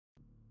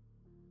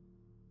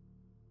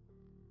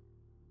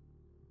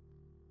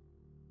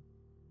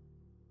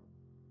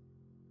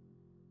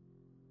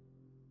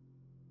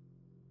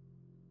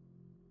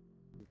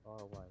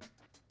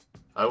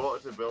I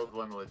wanted to build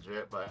one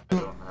legit, but I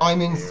don't have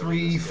I'm in the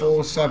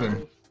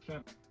 347.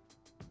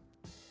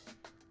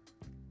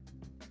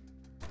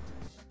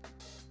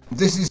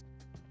 This is...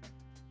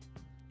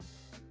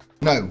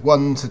 No,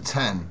 1 to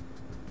 10.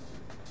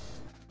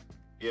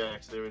 Yeah,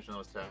 because the original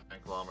was 10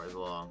 kilometers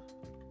long.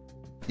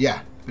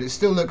 Yeah, but it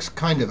still looks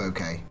kind of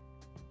okay.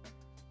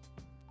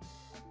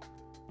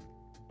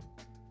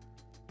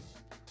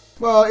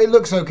 Well, it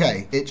looks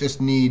okay. It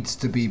just needs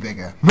to be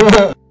bigger.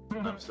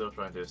 I'm still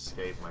trying to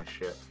escape my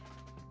ship.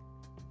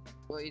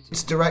 What is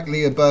It's it?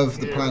 directly above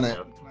the Here we planet.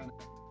 go.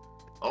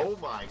 Oh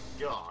my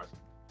god.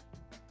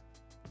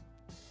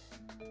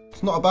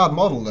 It's not a bad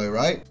model though,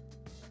 right?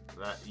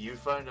 That you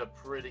found a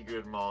pretty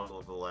good model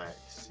of the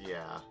Lexx,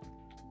 yeah.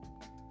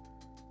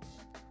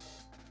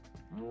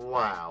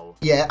 Wow.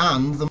 Yeah,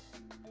 and the...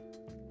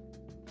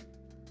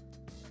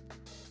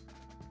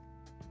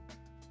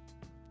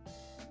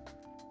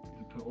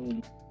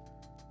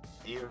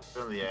 Even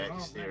the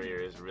exterior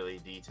is really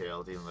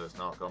detailed, even though it's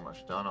not got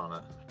much done on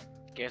it.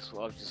 Guess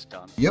what I've just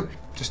done? Yep,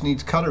 just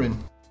needs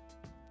colouring.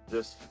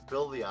 Just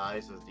fill the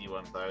eyes with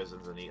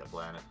D1000s and eat a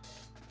planet.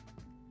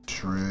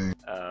 True.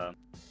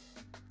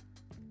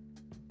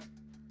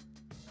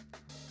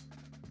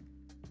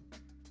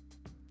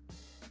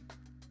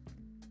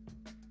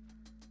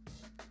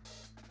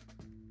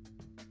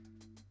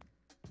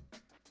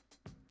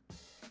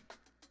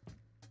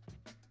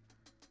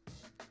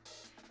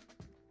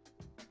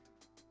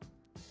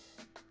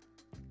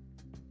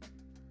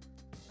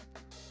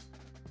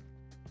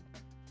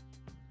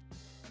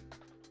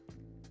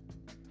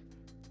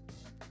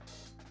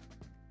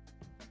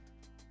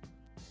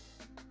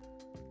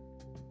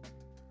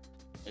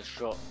 The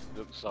shot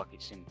looks like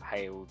it's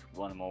impaled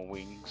one of my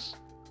wings.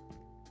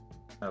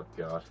 Oh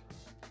god.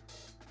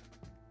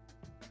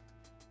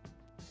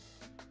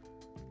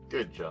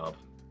 Good job.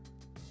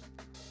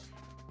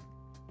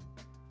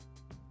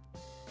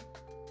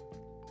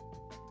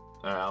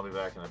 Alright, I'll be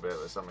back in a bit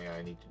with something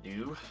I need to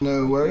do.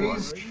 No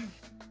worries.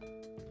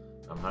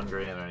 I'm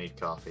hungry and I need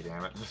coffee,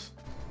 damn it.